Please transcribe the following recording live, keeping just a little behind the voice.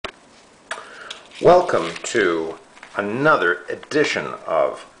Welcome to another edition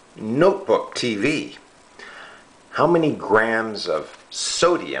of Notebook TV. How many grams of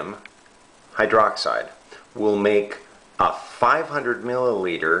sodium hydroxide will make a 500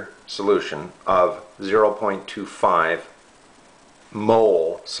 milliliter solution of 0.25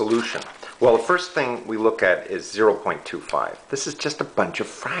 mole solution? Well, the first thing we look at is 0.25. This is just a bunch of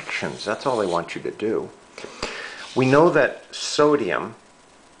fractions. That's all they want you to do. We know that sodium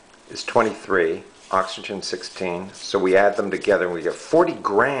is 23, oxygen 16, so we add them together and we get 40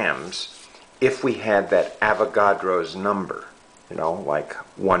 grams if we had that Avogadro's number, like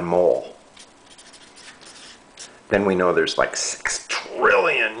 1 mole. Then we know there's like 6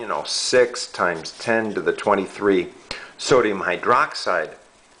 trillion, 6 times 10 to the 23 sodium hydroxide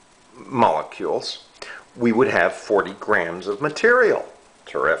molecules. We would have 40 grams of material.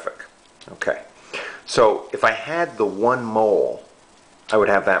 Terrific. Okay. So if I had the 1 mole, I would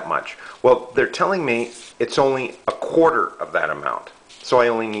have that much. Well, they're telling me it's only a quarter of that amount, so I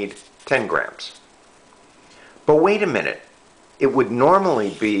only need 10 grams. But wait a minute. It would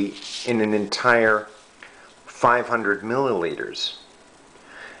normally be in an entire 500 milliliters.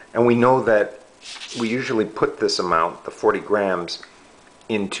 And we know that we usually put this amount, the 40 grams,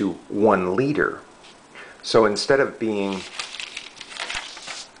 into 1 liter. So instead of being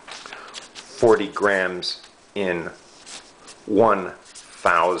 40 grams in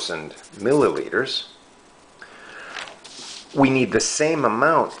 1,000 milliliters, we need the same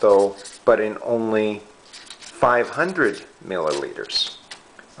amount though, but in only 500 milliliters.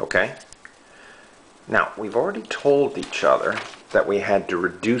 Okay? Now, we've already told each other that we had to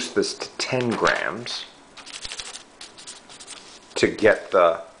reduce this to 10 grams to get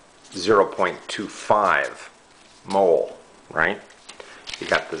the 0.25 mole, right? You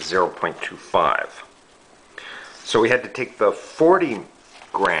got the 0.25. So we had to take the 40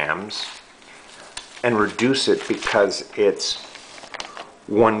 grams and reduce it because it's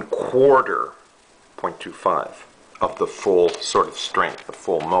 1/4, 0.25 of the full sort of strength, the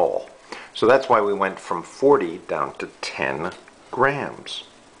full mole. So that's why we went from 40 down to 10 grams.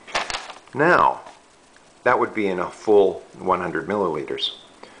 Now, that would be in a full 100 milliliters.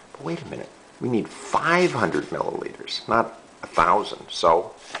 But wait a minute, we need 500 milliliters, not 1,000.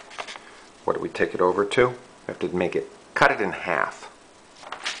 So, what do we take it over to? We have to cut it in half.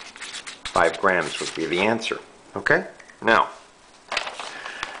 5 grams would be the answer. Okay? Now,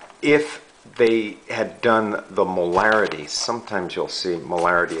 if they had done the molarity, sometimes you'll see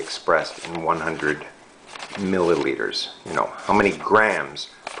molarity expressed in 100 milliliters. How many grams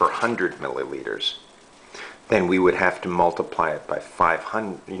per 100 milliliters? Then we would have to multiply it by 5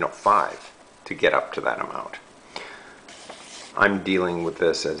 to get up to that amount. I'm dealing with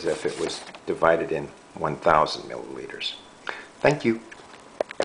this as if it was divided in 1,000 milliliters. Thank you.